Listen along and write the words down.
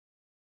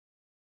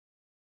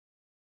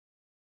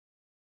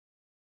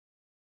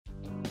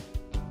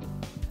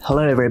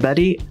Hello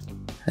everybody,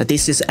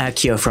 this is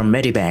Akio from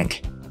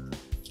MediBang.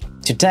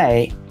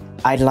 Today,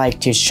 I'd like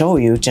to show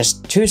you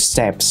just 2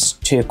 steps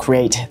to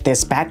create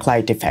this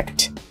backlight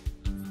effect.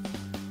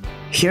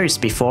 Here is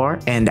before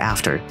and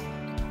after.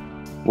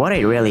 What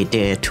I really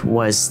did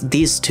was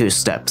these 2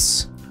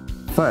 steps.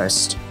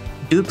 First,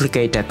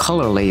 duplicate the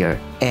color layer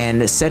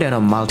and set it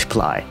on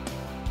multiply.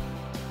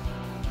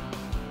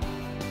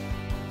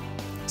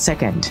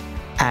 Second,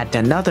 add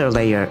another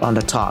layer on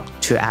the top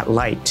to add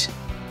light.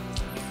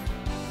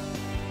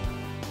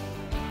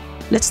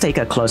 Let's take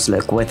a close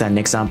look with an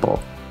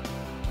example.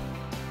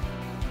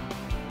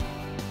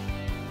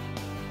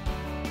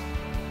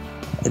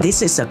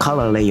 This is a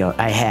color layer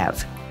I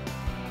have.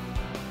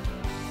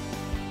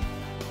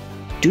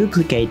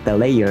 Duplicate the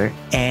layer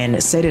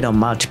and set it on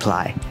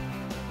multiply.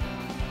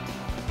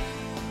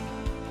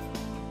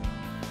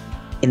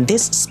 In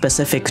this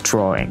specific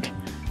drawing,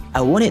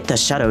 I wanted the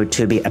shadow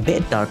to be a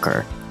bit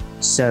darker,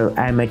 so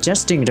I'm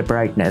adjusting the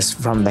brightness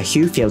from the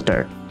hue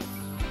filter.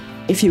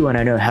 If you want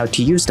to know how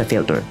to use the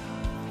filter,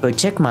 go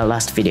check my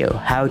last video,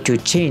 how to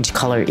change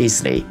color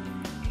easily.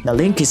 The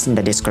link is in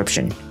the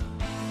description.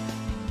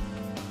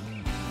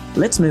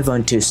 Let's move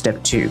on to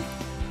step 2.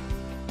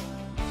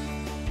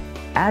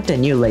 Add a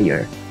new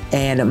layer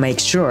and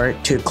make sure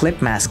to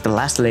clip mask the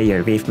last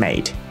layer we've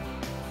made.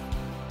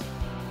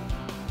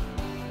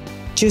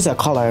 Choose a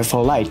color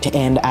for light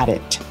and add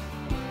it.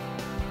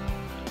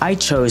 I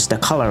chose the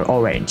color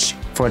orange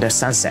for the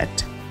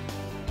sunset.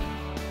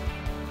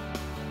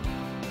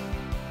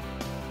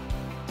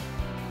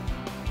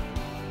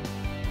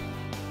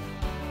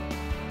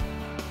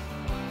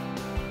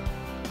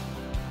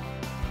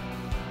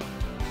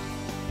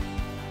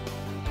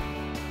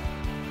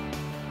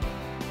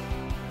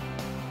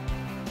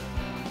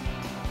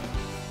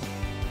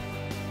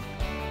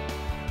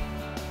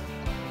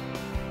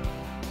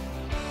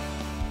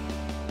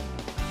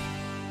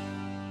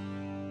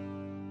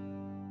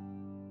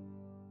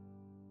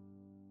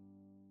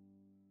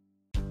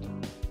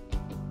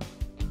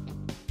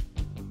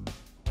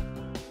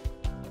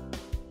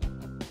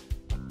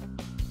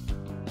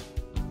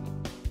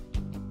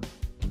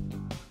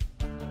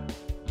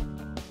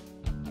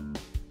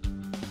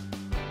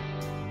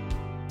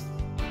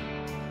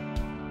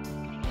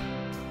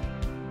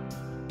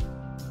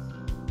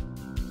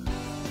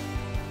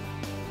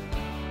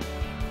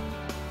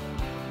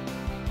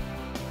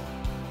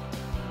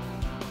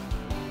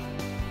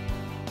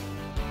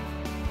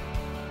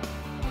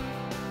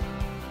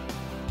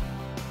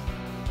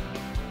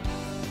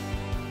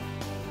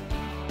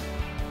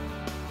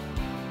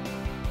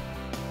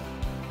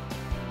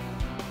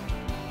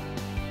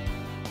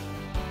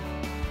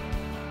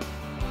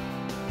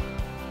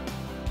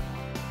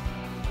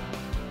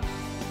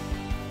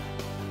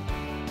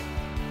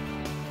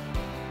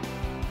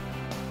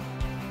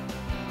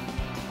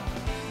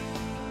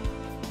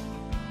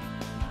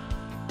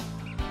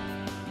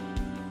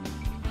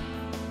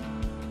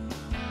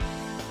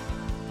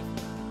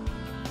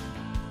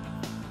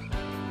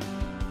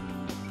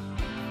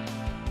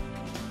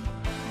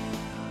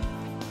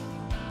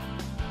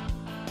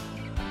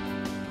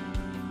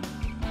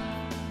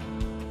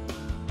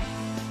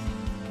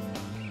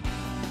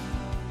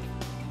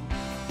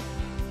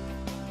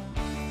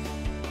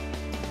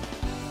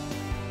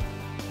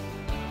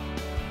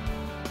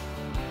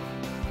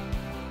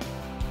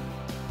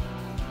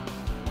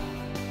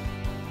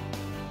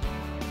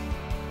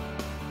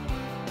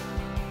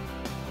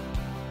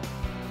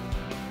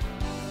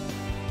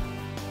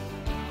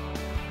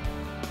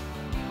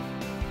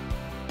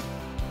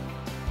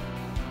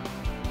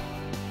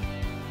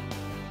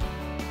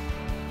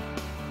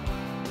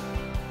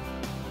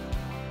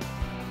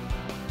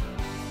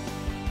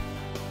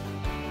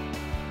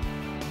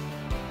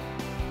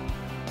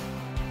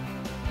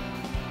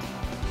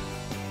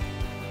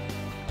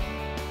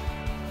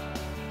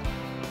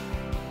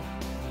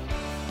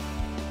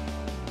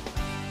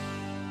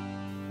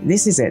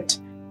 This is it.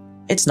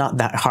 It's not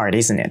that hard,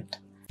 isn't it?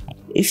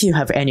 If you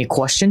have any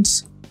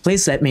questions,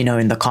 please let me know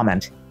in the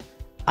comment.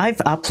 I've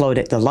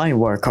uploaded the line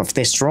work of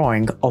this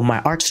drawing on my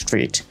art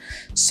street,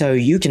 so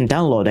you can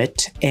download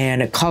it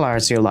and color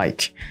as you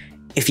like.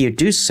 If you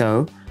do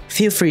so,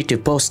 feel free to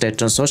post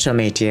it on social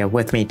media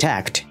with me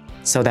tagged,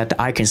 so that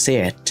I can see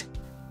it.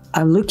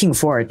 I'm looking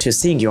forward to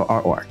seeing your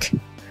artwork.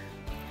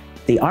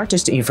 The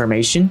artist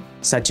information,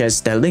 such as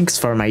the links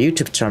for my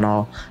YouTube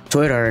channel,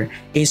 Twitter,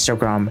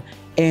 Instagram,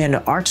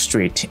 and Art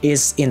Street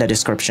is in the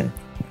description.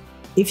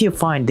 If you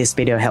find this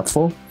video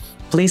helpful,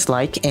 please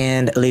like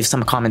and leave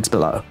some comments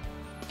below.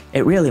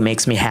 It really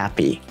makes me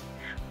happy.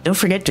 Don't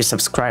forget to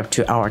subscribe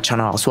to our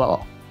channel as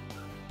well.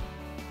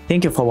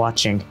 Thank you for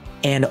watching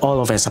and all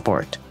of your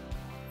support.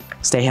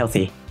 Stay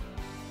healthy.